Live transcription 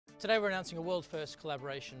Today we're announcing a world-first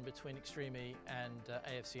collaboration between Extreme and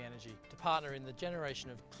AFC Energy to partner in the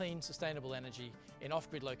generation of clean, sustainable energy in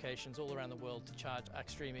off-grid locations all around the world to charge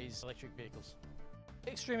Extreme's electric vehicles.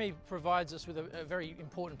 Extreme provides us with a very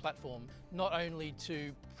important platform, not only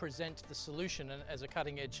to present the solution as a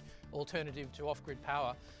cutting-edge alternative to off-grid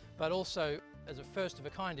power, but also as a first of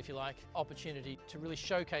a kind, if you like, opportunity to really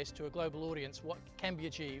showcase to a global audience what can be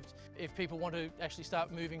achieved if people want to actually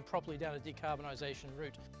start moving properly down a decarbonisation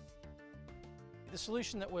route. The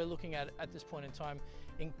solution that we're looking at this point in time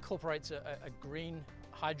incorporates a green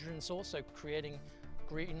hydrogen source, so creating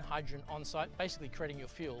green hydrogen on site, basically creating your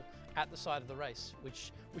fuel at the site of the race,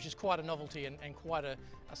 which is quite a novelty and quite a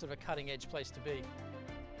sort of a cutting edge place to be.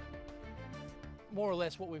 More or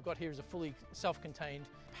less what we've got here is a fully self-contained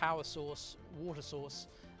power source, water source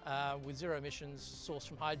with zero emissions, sourced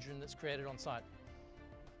from hydrogen that's created on site.